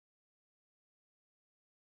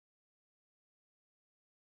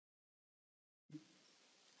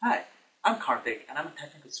Hi, I'm Karthik and I'm a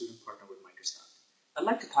technical student partner with Microsoft. I'd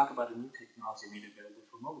like to talk about a new technology made available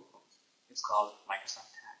for mobile phones. It's called Microsoft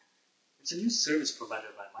Tag. It's a new service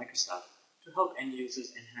provided by Microsoft to help end users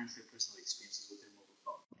enhance their personal experiences with their mobile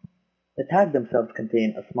phone. The tags themselves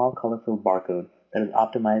contain a small colorful barcode that is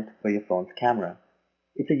optimized for your phone's camera.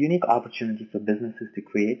 It's a unique opportunity for businesses to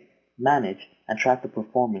create, manage, and track the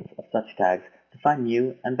performance of such tags to find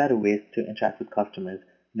new and better ways to interact with customers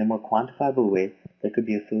in a more quantifiable way that could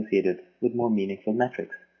be associated with more meaningful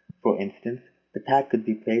metrics. For instance, the tag could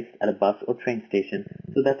be placed at a bus or train station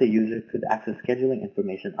so that the user could access scheduling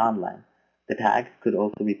information online. The tag could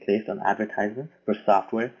also be placed on advertisements for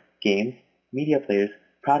software, games, media players,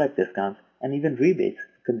 product discounts, and even rebates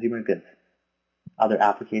for consumer goods. Other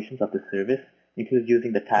applications of the service include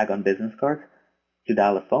using the tag on business cards to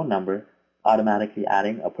dial a phone number, automatically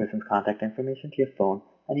adding a person's contact information to your phone,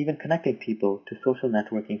 and even connecting people to social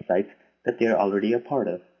networking sites that they are already a part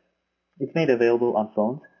of. It's made available on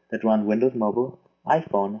phones that run Windows Mobile,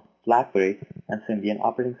 iPhone, BlackBerry, and Symbian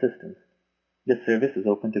operating systems. This service is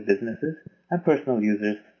open to businesses and personal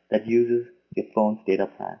users that uses your phone's data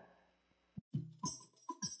plan.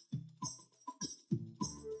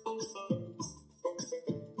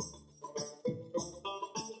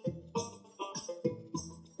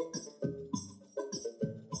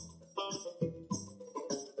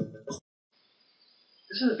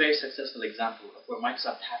 This is a very successful example of where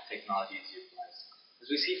Microsoft Tag technology is utilized. As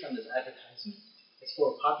we see from this advertisement, it's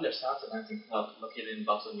for a popular salsa dancing club located in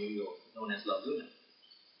Buffalo, New York, known as La Luna.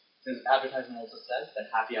 This advertisement also says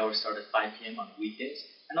that happy hours start at 5 p.m. on weekdays,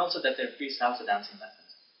 and also that there are free salsa dancing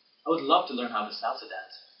lessons. I would love to learn how to salsa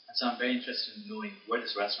dance, and so I'm very interested in knowing where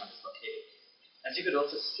this restaurant is located. As you could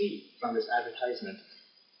also see from this advertisement,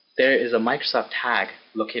 there is a Microsoft Tag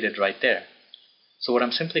located right there. So what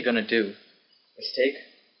I'm simply going to do is take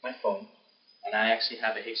my phone, and I actually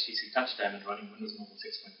have a HTC Touch Diamond running Windows Mobile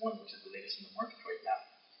 6.1, which is the latest in the market right now.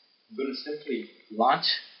 I'm going to simply launch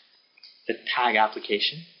the Tag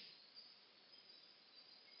application.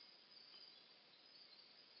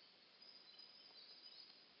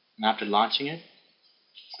 And after launching it,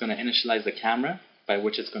 it's going to initialize the camera, by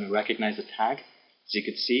which it's going to recognize the tag. As you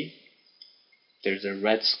can see, there's a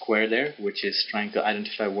red square there, which is trying to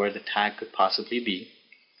identify where the tag could possibly be.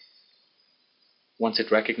 Once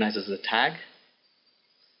it recognizes the tag,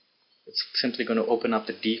 it's simply going to open up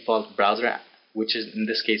the default browser app, which is in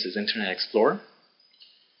this case is Internet Explorer.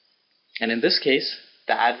 And in this case,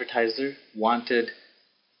 the advertiser wanted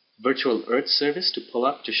Virtual Earth service to pull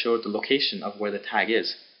up to show the location of where the tag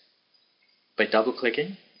is. By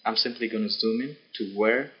double-clicking, I'm simply going to zoom in to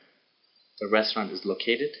where the restaurant is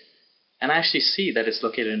located, and I actually see that it's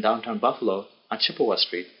located in downtown Buffalo on Chippewa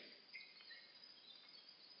Street.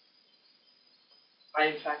 I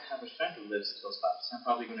in fact have a friend who lives close by, so I'm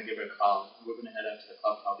probably going to give her a call, and we're going to head out to the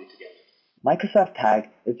club probably together. Microsoft Tag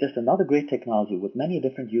is just another great technology with many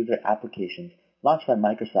different user applications launched by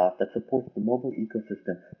Microsoft that supports the mobile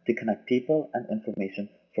ecosystem to connect people and information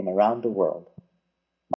from around the world.